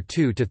technicum or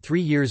 2 to 3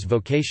 years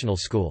vocational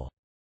school.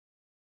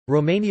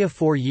 Romania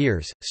 4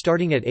 years,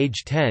 starting at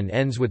age 10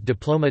 ends with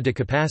diploma de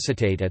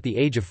capacitate at the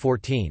age of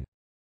 14.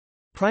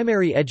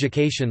 Primary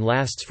education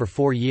lasts for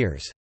 4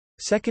 years.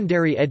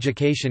 Secondary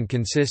education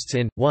consists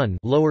in, 1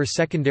 lower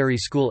secondary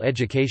school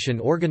education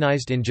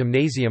organized in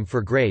gymnasium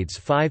for grades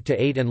 5 to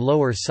 8 and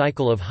lower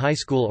cycle of high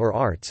school or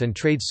arts and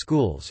trade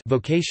schools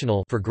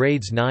vocational for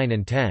grades 9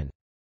 and 10.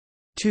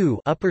 2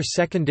 upper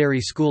secondary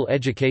school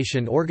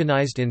education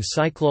organized in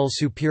Cyclul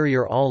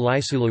Superior al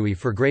Licului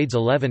for grades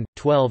 11,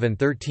 12 and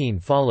 13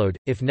 followed,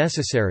 if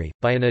necessary,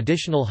 by an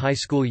additional high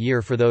school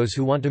year for those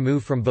who want to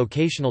move from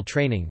vocational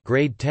training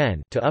grade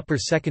 10 to upper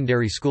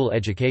secondary school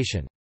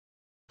education.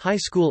 High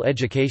school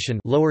education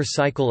lower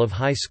cycle of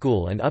high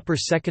school and upper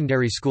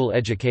secondary school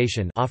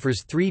education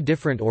offers 3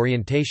 different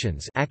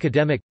orientations: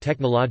 academic,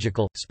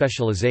 technological,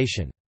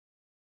 specialization.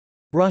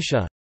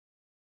 Russia.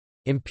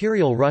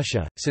 Imperial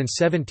Russia, since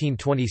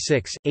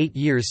 1726, 8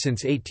 years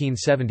since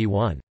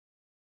 1871.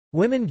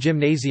 Women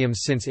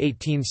gymnasiums since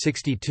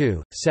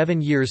 1862, 7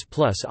 years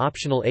plus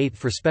optional 8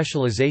 for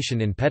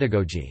specialization in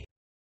pedagogy.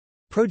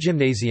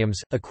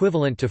 Progymnasiums,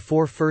 equivalent to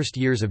 4 first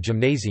years of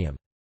gymnasium.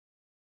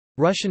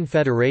 Russian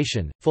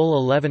Federation, full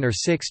 11 or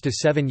 6 to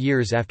 7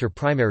 years after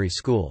primary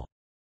school.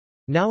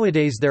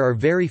 Nowadays there are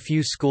very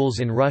few schools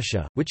in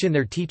Russia, which in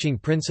their teaching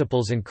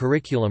principles and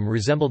curriculum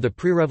resemble the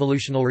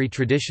pre-revolutionary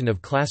tradition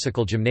of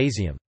classical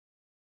gymnasium.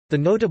 The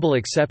notable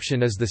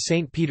exception is the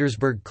St.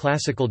 Petersburg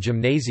Classical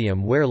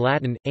Gymnasium where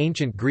Latin,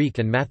 Ancient Greek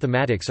and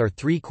mathematics are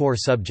 3 core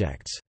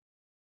subjects.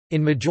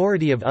 In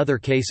majority of other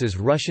cases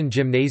Russian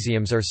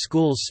gymnasiums are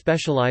schools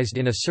specialized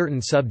in a certain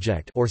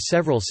subject or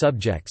several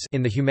subjects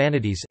in the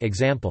humanities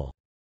example.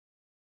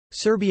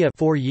 Serbia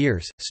 4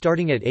 years,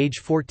 starting at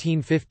age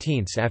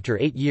 14/15 after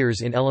 8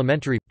 years in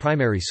elementary,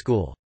 primary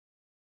school.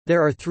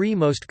 There are 3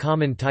 most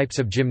common types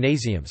of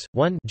gymnasiums: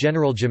 1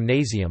 general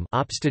gymnasium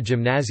Opšta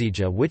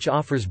gymnazija, which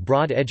offers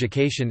broad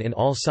education in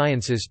all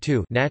sciences,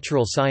 2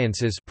 natural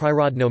sciences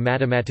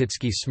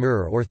Prirodno-matematický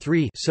smir, or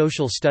 3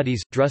 social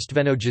studies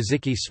Društveno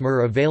jeziki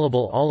smir,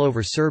 available all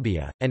over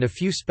Serbia, and a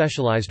few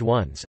specialized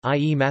ones,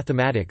 i.e.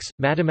 mathematics,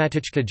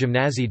 Matematička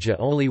gymnazija,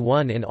 only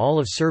 1 in all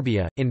of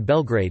Serbia, in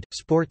Belgrade,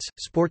 sports,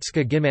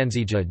 Sportska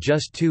gimnazija,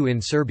 just 2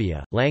 in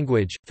Serbia,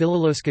 language,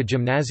 Filološka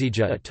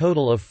gymnazija, a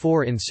total of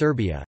 4 in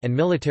Serbia, and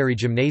military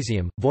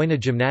gymnasium, Vojna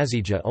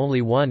gymnazija,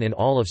 only 1 in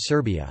all of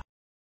Serbia.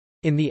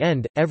 In the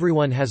end,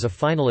 everyone has a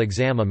final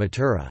exam, a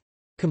matura.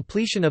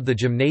 Completion of the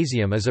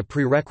gymnasium is a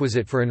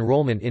prerequisite for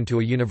enrollment into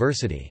a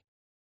university.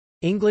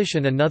 English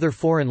and another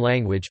foreign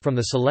language from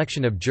the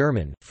selection of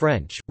German,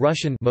 French,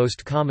 Russian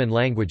most common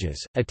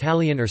languages,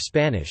 Italian or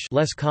Spanish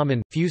less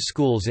common. Few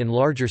schools in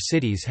larger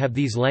cities have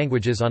these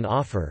languages on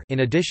offer in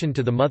addition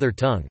to the mother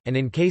tongue, and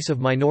in case of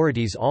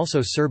minorities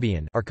also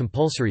Serbian are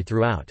compulsory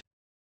throughout.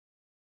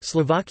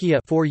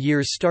 Slovakia 4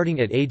 years starting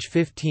at age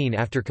 15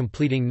 after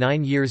completing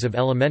 9 years of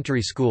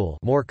elementary school,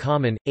 more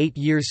common, 8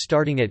 years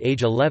starting at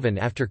age 11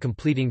 after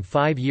completing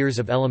 5 years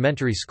of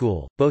elementary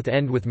school, both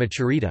end with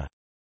maturita.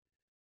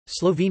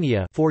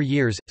 Slovenia 4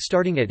 years,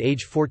 starting at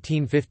age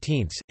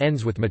 14/15,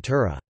 ends with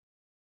matura.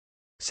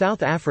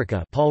 South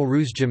Africa Paul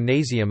Roos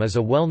Gymnasium is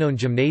a well-known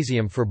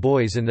gymnasium for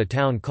boys in the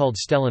town called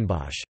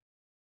Stellenbosch.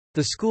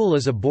 The school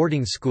is a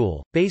boarding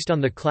school, based on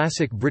the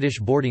classic British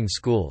boarding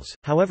schools,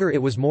 however it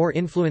was more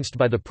influenced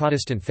by the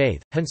Protestant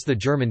faith, hence the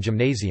German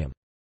gymnasium.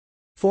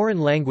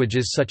 Foreign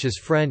languages such as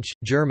French,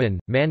 German,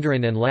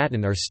 Mandarin and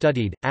Latin are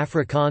studied,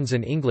 Afrikaans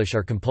and English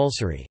are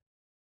compulsory.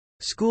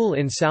 School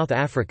in South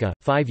Africa,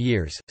 5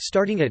 years,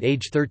 starting at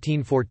age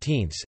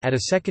 13/14, at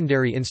a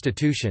secondary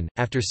institution,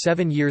 after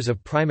 7 years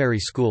of primary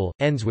school,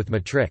 ends with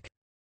matric.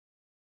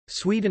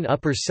 Sweden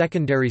Upper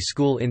secondary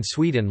school in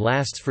Sweden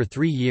lasts for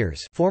 3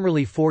 years,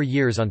 formerly 4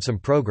 years on some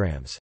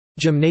programs.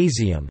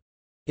 Gymnasium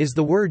is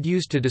the word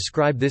used to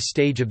describe this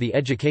stage of the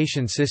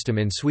education system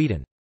in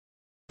Sweden.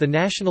 The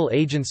National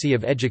Agency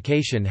of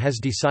Education has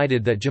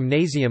decided that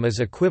gymnasium is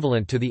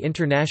equivalent to the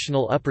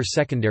International Upper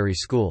Secondary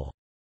School.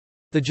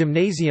 The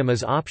gymnasium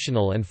is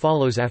optional and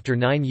follows after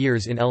 9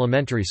 years in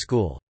elementary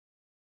school.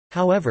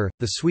 However,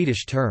 the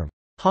Swedish term,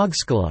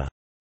 högskola,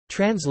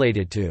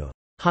 translated to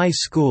high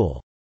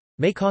school,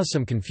 may cause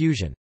some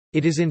confusion.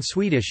 It is in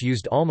Swedish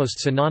used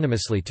almost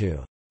synonymously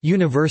to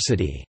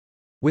university,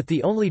 with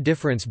the only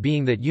difference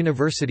being that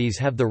universities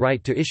have the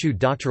right to issue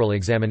doctoral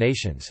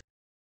examinations.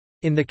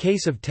 In the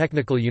case of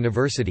technical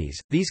universities,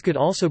 these could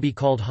also be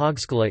called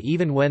högskola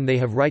even when they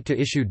have right to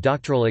issue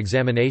doctoral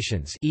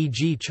examinations,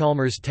 e.g.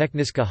 Chalmers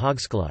Tekniska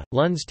Högskola,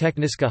 Lunds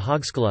Tekniska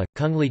Högskola,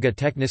 Kungliga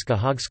Tekniska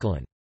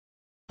Högskolan.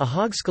 A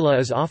högskola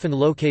is often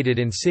located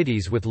in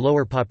cities with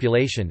lower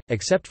population,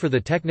 except for the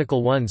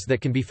technical ones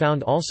that can be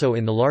found also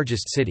in the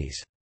largest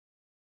cities.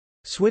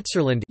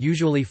 Switzerland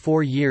usually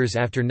 4 years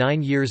after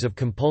 9 years of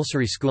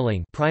compulsory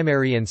schooling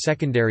primary and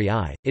secondary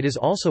it is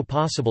also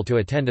possible to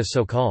attend a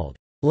so-called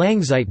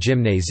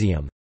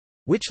Langzeitgymnasium,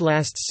 which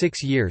lasts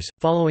 6 years.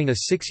 Following a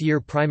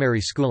 6-year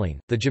primary schooling,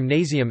 the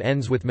gymnasium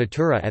ends with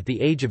matura at the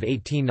age of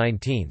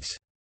 18/19.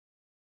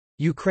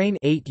 Ukraine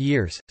 8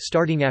 years,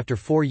 starting after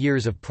 4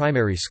 years of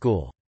primary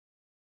school.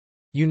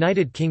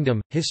 United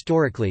Kingdom,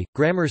 historically,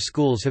 grammar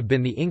schools have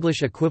been the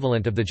English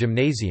equivalent of the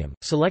gymnasium,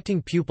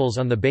 selecting pupils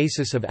on the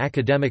basis of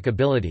academic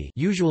ability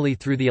usually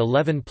through the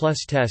 11+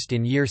 test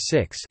in Year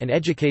 6 and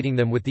educating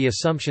them with the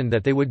assumption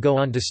that they would go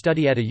on to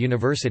study at a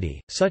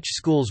university. Such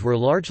schools were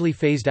largely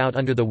phased out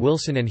under the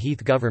Wilson and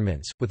Heath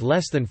governments, with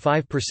less than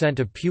 5%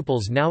 of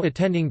pupils now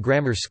attending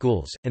grammar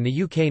schools, and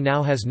the UK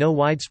now has no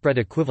widespread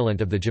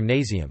equivalent of the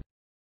gymnasium.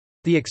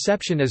 The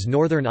exception is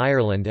Northern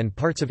Ireland and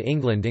parts of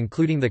England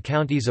including the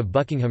counties of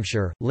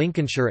Buckinghamshire,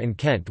 Lincolnshire and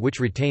Kent which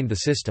retained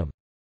the system.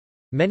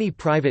 Many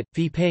private,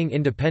 fee-paying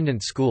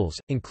independent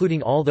schools,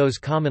 including all those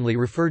commonly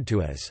referred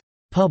to as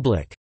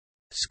public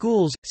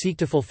schools, seek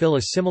to fulfill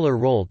a similar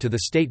role to the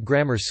state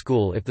grammar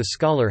school if the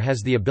scholar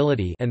has the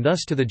ability and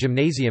thus to the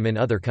gymnasium in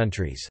other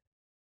countries.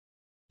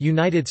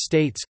 United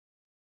States.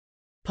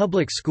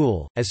 Public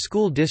school. As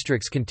school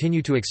districts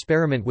continue to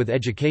experiment with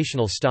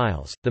educational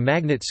styles, the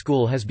magnet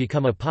school has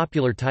become a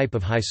popular type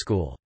of high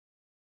school.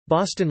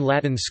 Boston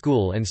Latin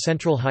School and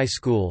Central High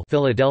School,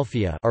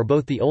 Philadelphia, are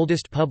both the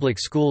oldest public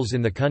schools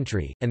in the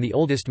country, and the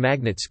oldest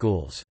magnet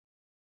schools.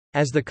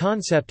 As the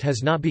concept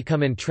has not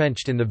become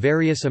entrenched in the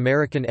various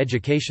American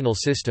educational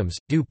systems,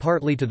 due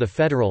partly to the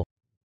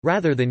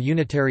federal—rather than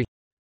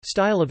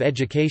unitary—style of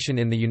education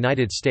in the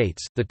United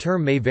States, the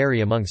term may vary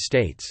among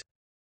states.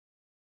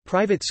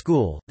 Private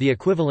school, the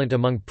equivalent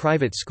among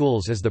private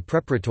schools is the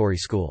preparatory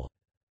school.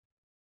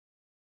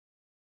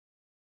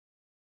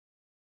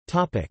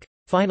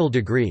 Final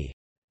degree.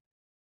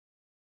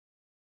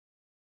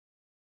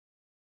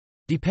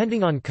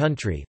 Depending on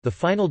country, the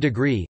final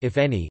degree, if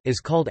any, is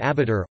called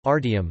abitur,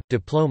 artium,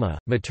 diploma,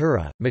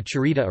 matura,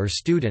 maturita or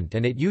student,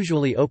 and it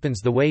usually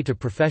opens the way to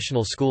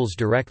professional schools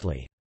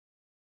directly.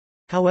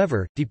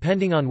 However,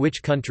 depending on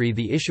which country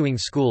the issuing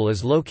school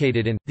is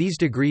located in, these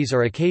degrees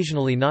are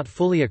occasionally not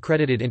fully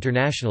accredited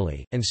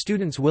internationally, and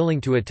students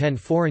willing to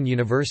attend foreign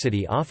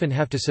university often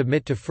have to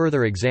submit to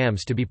further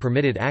exams to be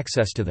permitted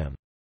access to them.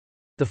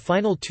 The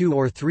final 2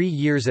 or 3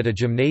 years at a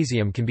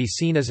gymnasium can be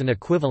seen as an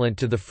equivalent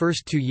to the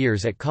first 2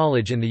 years at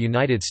college in the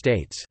United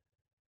States.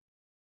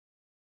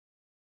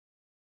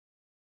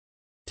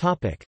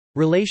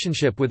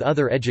 Relationship with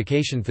other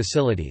education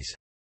facilities.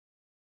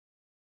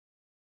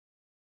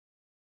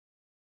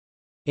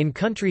 In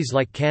countries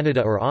like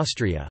Canada or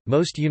Austria,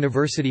 most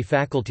university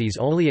faculties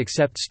only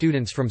accept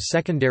students from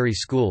secondary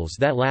schools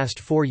that last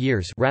 4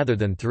 years rather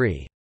than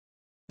 3.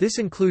 This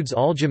includes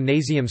all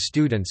gymnasium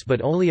students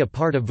but only a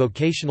part of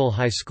vocational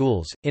high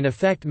schools, in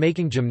effect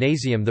making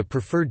gymnasium the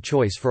preferred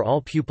choice for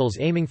all pupils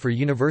aiming for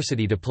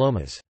university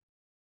diplomas.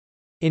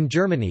 In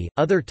Germany,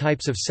 other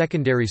types of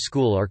secondary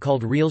school are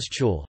called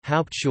Realschule,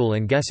 Hauptschule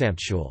and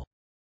Gesamtschule.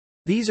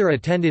 These are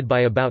attended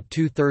by about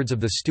 2/3 of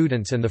the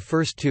students and the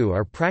first 2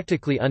 are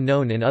practically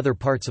unknown in other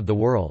parts of the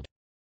world.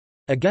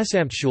 A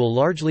Gesamtschule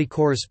largely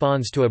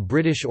corresponds to a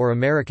British or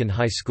American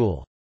high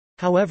school.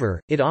 However,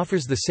 it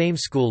offers the same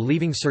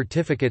school-leaving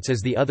certificates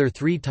as the other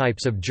three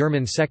types of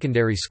German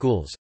secondary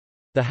schools.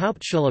 The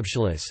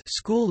Hauptschulabschluss,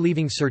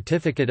 school-leaving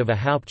certificate of a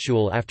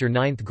Hauptschule after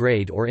 9th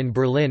grade or in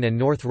Berlin and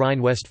North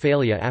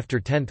Rhine-Westphalia after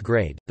 10th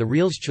grade, the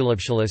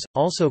Realschulabschluss,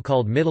 also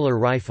called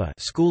Mittlerer Reife,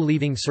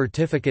 school-leaving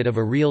certificate of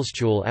a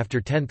Realschule after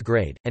 10th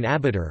grade, and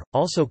Abitur,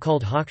 also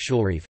called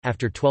Hochschulreife,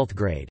 after 12th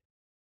grade.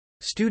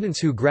 Students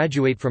who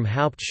graduate from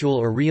Hauptschule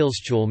or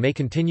Realschule may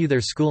continue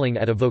their schooling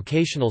at a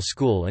vocational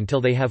school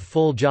until they have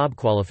full job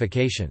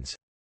qualifications.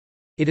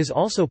 It is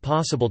also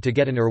possible to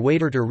get an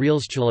Erweiterter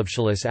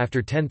Realschulabschluss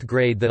after 10th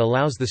grade that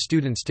allows the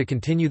students to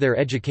continue their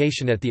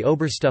education at the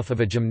Oberstufe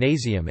of a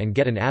gymnasium and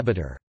get an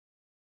Abitur.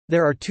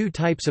 There are two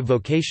types of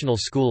vocational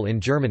school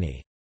in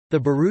Germany. The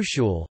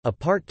Berufsschule, a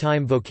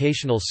part-time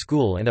vocational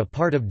school and a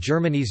part of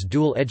Germany's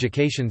dual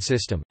education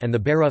system, and the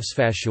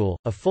Berufsfachschule,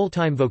 a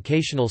full-time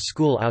vocational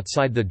school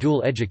outside the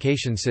dual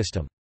education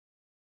system.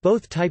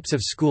 Both types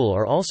of school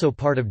are also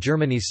part of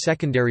Germany's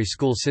secondary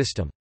school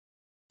system.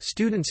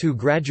 Students who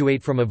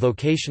graduate from a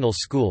vocational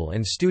school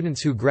and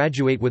students who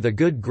graduate with a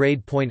good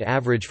grade point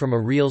average from a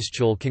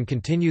Realschule can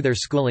continue their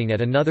schooling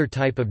at another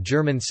type of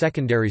German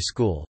secondary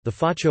school, the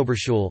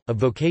Fachoberschule, a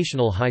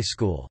vocational high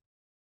school.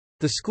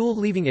 The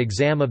school-leaving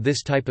exam of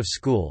this type of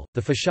school, the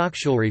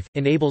Fachhochschulreife,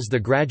 enables the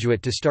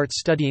graduate to start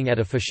studying at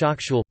a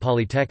Fachhochschule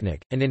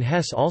polytechnic, and in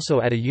Hesse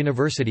also at a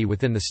university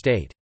within the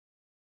state.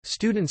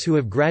 Students who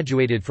have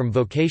graduated from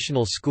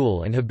vocational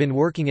school and have been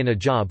working in a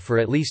job for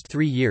at least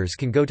 3 years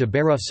can go to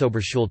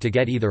Berufsoberschule to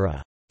get either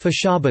a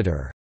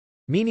Fachabitur,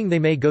 meaning they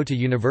may go to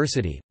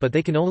university, but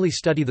they can only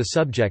study the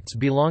subjects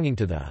belonging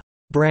to the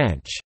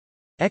branch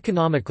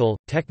economical,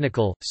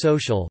 technical,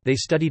 social they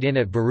studied in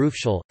at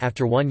Berufsschule,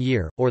 after 1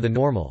 year, or the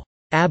normal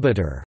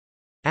Abitur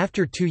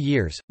after 2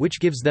 years, which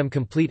gives them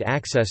complete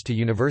access to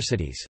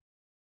universities.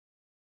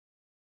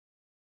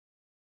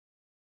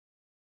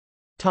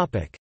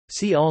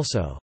 See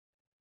also: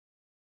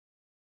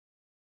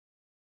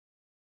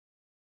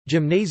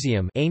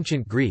 Gymnasium,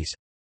 Ancient Greece;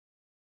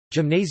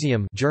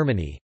 Gymnasium,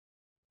 Germany;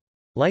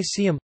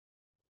 Lyceum;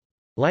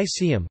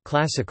 Lyceum,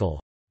 Classical;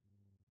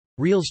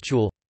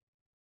 Realschule.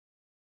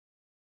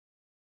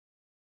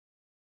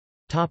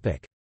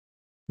 Topic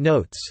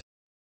Notes.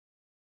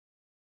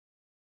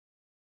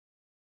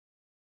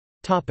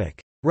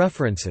 Topic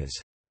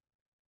References.